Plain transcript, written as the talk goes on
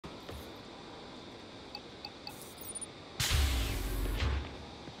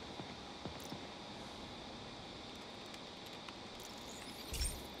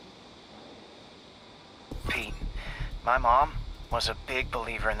My mom was a big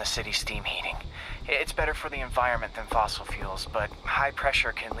believer in the city's steam heating. It's better for the environment than fossil fuels, but high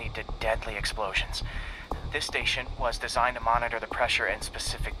pressure can lead to deadly explosions. This station was designed to monitor the pressure in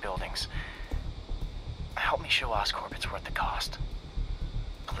specific buildings. Help me show Oscorp it's worth the cost.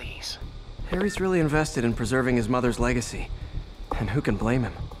 Please. Harry's really invested in preserving his mother's legacy. And who can blame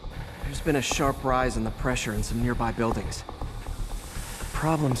him? There's been a sharp rise in the pressure in some nearby buildings. The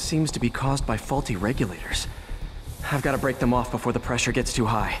problem seems to be caused by faulty regulators. I've got to break them off before the pressure gets too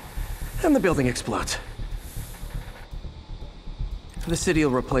high. And the building explodes. The city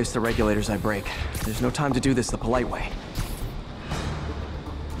will replace the regulators I break. There's no time to do this the polite way.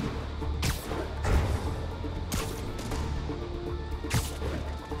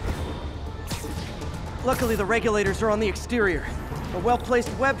 Luckily, the regulators are on the exterior. A well-placed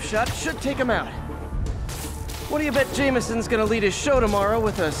web shot should take them out. What do you bet Jameson's gonna lead his show tomorrow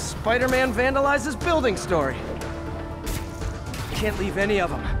with a Spider-Man vandalizes building story? Can't leave any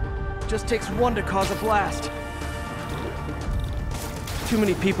of them. Just takes one to cause a blast. Too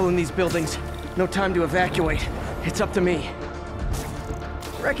many people in these buildings. No time to evacuate. It's up to me.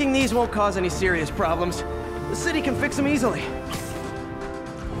 Wrecking these won't cause any serious problems. The city can fix them easily.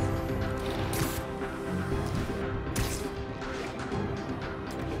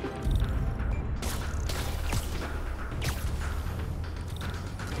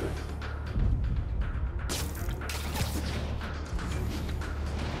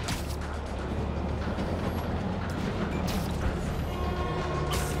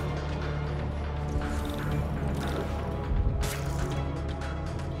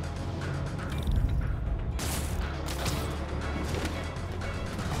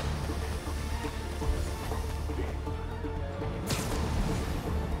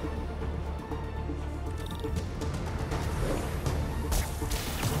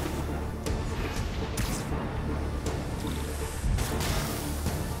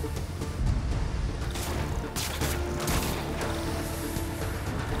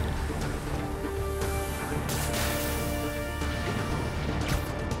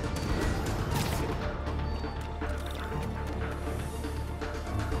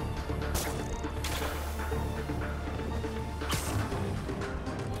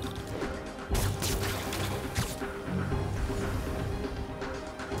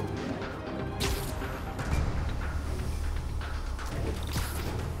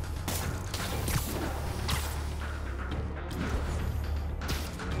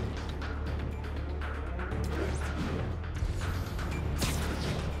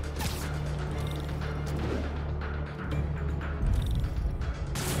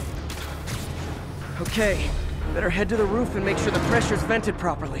 Okay, better head to the roof and make sure the pressure's vented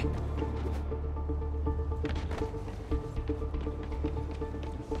properly.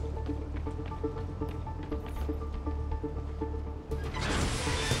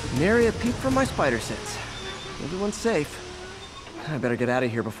 Nary a peep from my spider sense. Everyone's safe. I better get out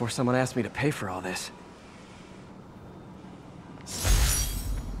of here before someone asks me to pay for all this.